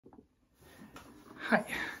Hi,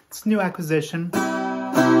 it's a new acquisition. It's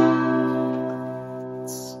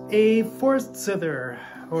a Waldzither,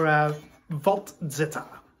 or a Waldzither.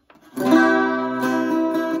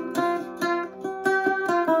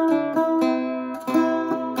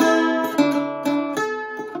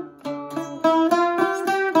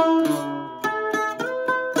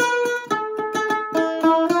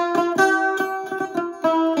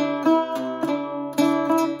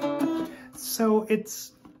 So it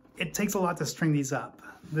takes a lot to string these up.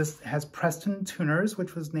 This has Preston tuners,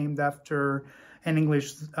 which was named after an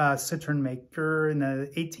English cittern maker in the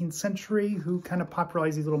 18th century who kind of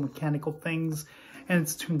popularized these little mechanical things, and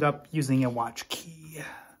it's tuned up using a watch key.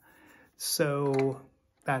 So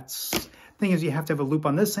the thing is, you have to have a loop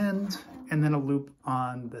on this end and then a loop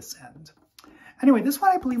on this end. Anyway, this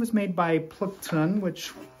one I believe was made by Pluckthun,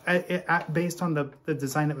 which based on the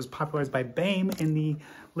design that was popularized by Boehm in the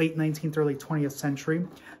late 19th, early 20th century.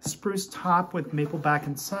 Spruce top with maple back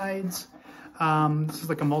and sides. This is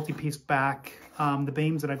like a multi-piece back. The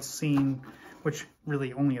Boehms that I've seen, which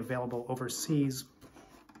really only available overseas,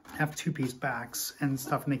 have two-piece backs and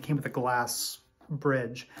stuff, and they came with a glass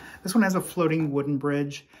bridge. This one has a floating wooden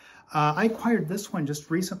bridge. I acquired this one just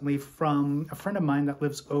recently from a friend of mine that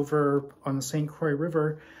lives over on the St. Croix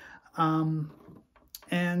River, and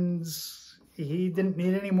he didn't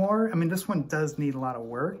need any more. I mean, this one does need a lot of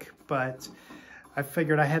work, but I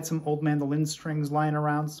figured I had some old mandolin strings lying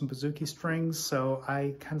around, some bouzouki strings, so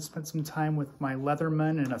I kind of spent some time with my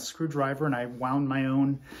Leatherman and a screwdriver, and I wound my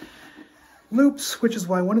own loops, which is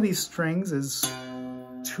why one of these strings is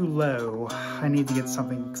too low. I need to get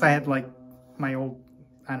something, because I had like my old,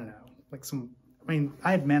 I don't know, like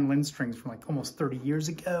I had mandolin strings from like almost 30 years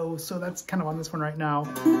ago, so that's kind of on this one right now.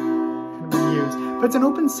 But it's an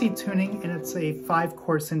open C tuning, and it's a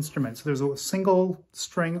 5-course instrument. So there's a single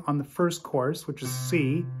string on the first course, which is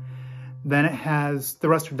C. Then it has, the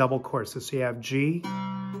rest are double courses. So you have G,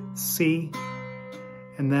 C,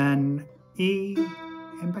 and then E,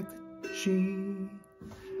 and back to G.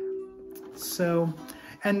 So,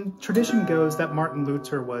 and tradition goes that Martin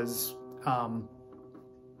Luther was,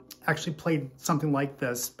 actually played something like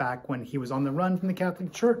this back when he was on the run from the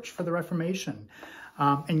Catholic Church for the Reformation.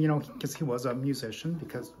 And, you know, because he was a musician,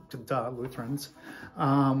 because, duh, Lutherans.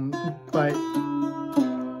 But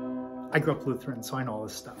I grew up Lutheran, so I know all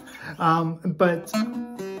this stuff. But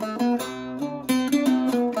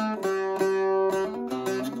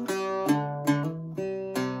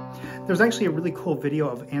there's actually a really cool video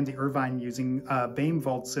of Andy Irvine using Boehm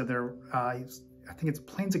Waldzither. I think it's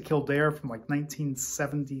Plains of Kildare from like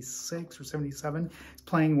 1976 or 77. He's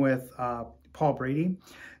playing with Paul Brady.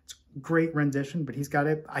 Great rendition, but he's got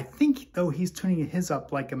it. I think, though, he's tuning his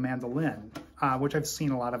up like a mandolin, which I've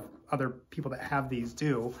seen a lot of other people that have these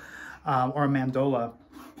do, or a mandola.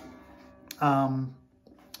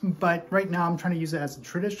 But right now I'm trying to use it as a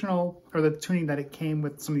traditional, or the tuning that it came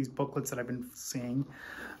with some of these booklets that I've been seeing.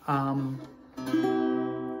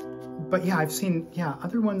 But yeah, I've seen,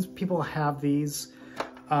 other ones, people have these,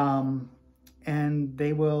 and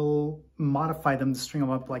they will modify them to string them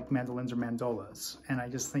up like mandolins or mandolas. And I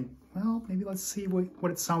just think, well, maybe let's see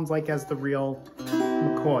what it sounds like as the real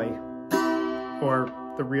McCoy, or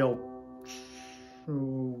the real,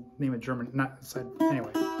 name a German, not said,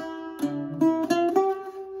 anyway.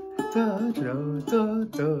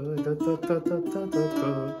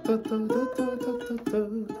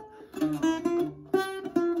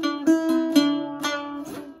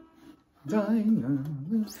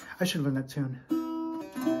 I should learn that tune.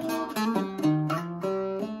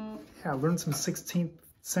 Yeah, learn some 16th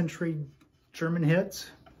century German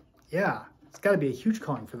hits. Yeah, it's got to be a huge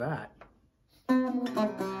calling for that.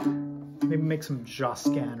 Maybe make some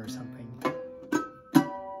Josquin or something.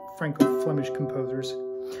 Franco-Flemish composers.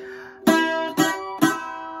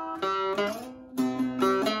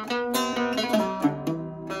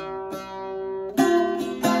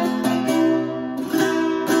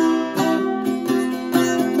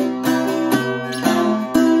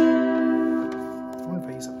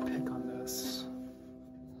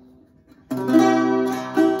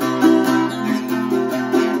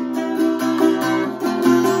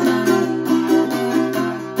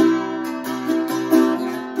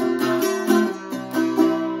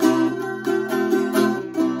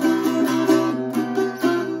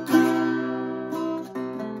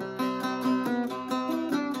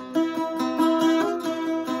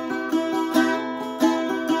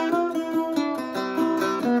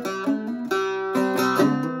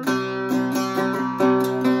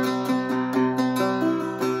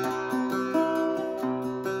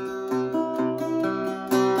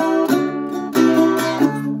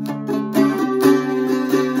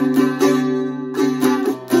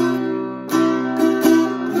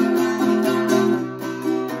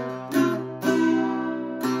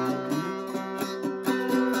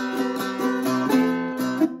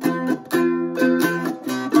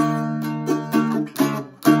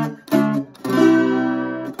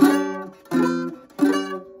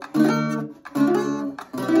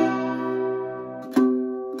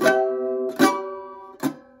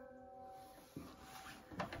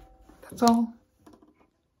 that's all.